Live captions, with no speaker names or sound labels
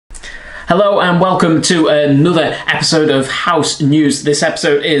Hello and welcome to another episode of House News. This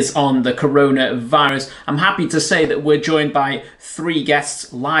episode is on the coronavirus. I'm happy to say that we're joined by three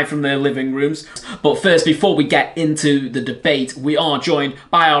guests live from their living rooms. But first, before we get into the debate, we are joined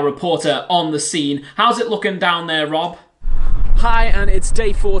by our reporter on the scene. How's it looking down there, Rob? Hi, and it's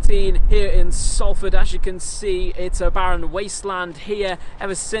day 14 here in Salford. As you can see, it's a barren wasteland here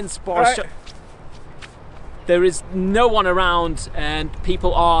ever since Boris... There is no one around and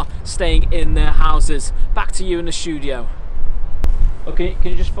people are staying in their houses. Back to you in the studio. Okay,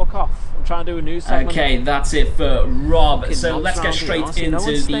 can you just fuck off? I'm trying to do a news segment. Okay, that's it for Rob. So let's get straight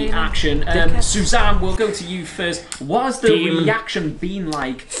into the action. Suzanne, we'll go to you first. What has the reaction been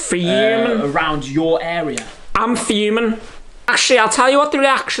like around your area? I'm fuming. Actually, I'll tell you what the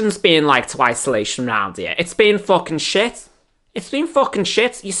reaction's been like to isolation around here. It's been fucking shit. It's been fucking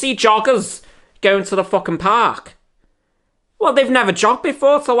shit. You see joggers going to the fucking park. Well, they've never jogged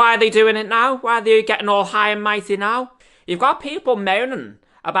before, so why are they doing it now? Why are they getting all high and mighty now? You've got people moaning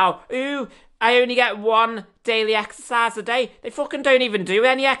about, ooh, I only get one daily exercise a day. They fucking don't even do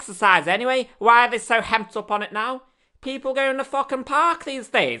any exercise anyway. Why are they so hemped up on it now? People go in the fucking park these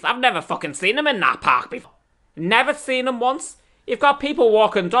days. I've never fucking seen them in that park before. Never seen them once. You've got people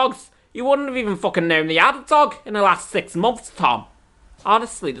walking dogs. You wouldn't have even fucking known they had a dog in the last 6 months, Tom.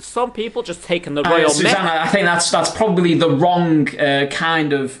 Honestly, there's some people just taking the royal Susanna, I think that's probably the wrong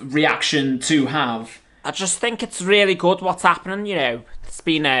kind of reaction to have. I just think it's really good what's happening, you know. There's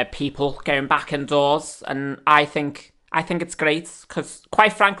been people going back indoors, and I think it's great, because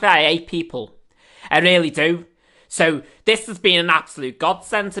quite frankly, I hate people. I really do. So this has been an absolute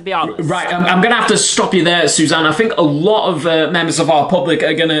godsend, to be honest. Right, I'm going to have to stop you there, Suzanne. I think a lot of members of our public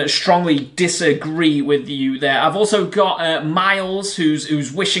are going to strongly disagree with you there. I've also got Miles,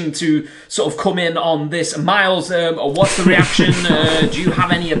 who's wishing to sort of come in on this. Miles, what's the reaction? Do you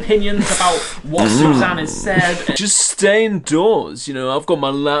have any opinions about what Suzanne has said? Just stay indoors. You know, I've got my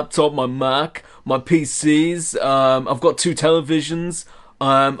laptop, my Mac, my PCs. I've got 2 televisions.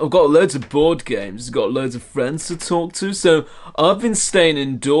 I've got loads of board games, got loads of friends to talk to, so I've been staying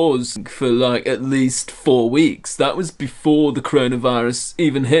indoors for like at least 4 weeks. That was before the coronavirus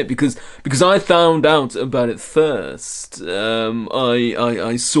even hit, because I found out about it first.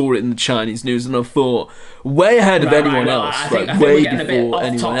 I saw it in the Chinese news and I thought, way ahead of anyone else, I think way we're getting before a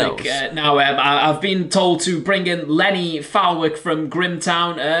bit anyone off topic else. now. I've been told to bring in Lenny Falwick from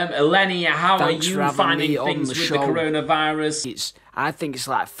Grimtown. Lenny, how Thanks are you for having finding me on things the with show. the coronavirus? I think it's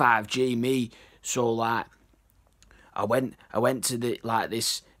like 5G me. So like, I went to the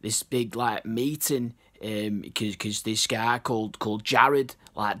this big like meeting because this guy called Jared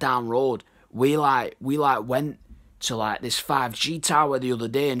like down road. We went to like this 5G tower the other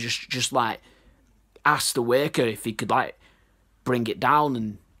day and just like asked the worker if he could like bring it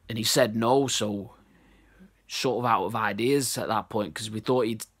down and he said no. So sort of out of ideas at that point, because we thought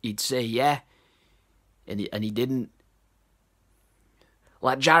he'd say yeah, and he didn't.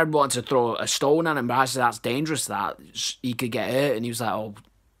 Like, Jared wanted to throw a stone at him, but I said that's dangerous, that he could get hurt. And he was like, oh,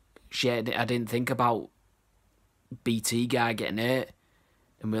 shit, I didn't think about BT guy getting hurt.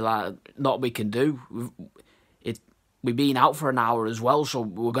 And we're like, not we can do. We've been out for an hour as well, so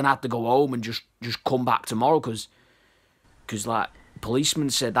we're going to have to go home and just come back tomorrow, because like, policeman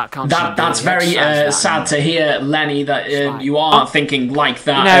said that can't. That's very sad to hear, Lenny, that you are thinking like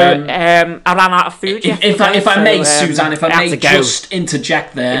that. You know, I ran out of food. If I may, Suzanne, if I may just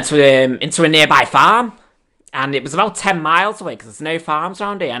interject there. Into a nearby farm. And it was about 10 miles away, because there's no farms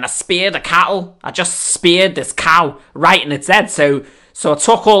around here. And I speared a cattle. I just speared this cow right in its head. So I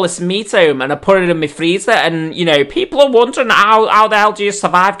took all this meat home and I put it in my freezer. And, you know, people are wondering how the hell do you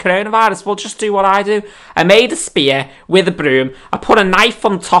survive coronavirus? Well, just do what I do. I made a spear with a broom. I put a knife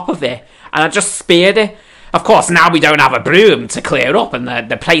on top of it and I just speared it. Of course, now we don't have a broom to clear up and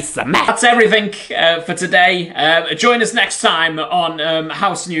the place is a mess. That's everything for today. Join us next time on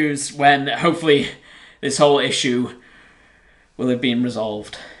House News, when hopefully this whole issue will have been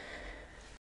resolved.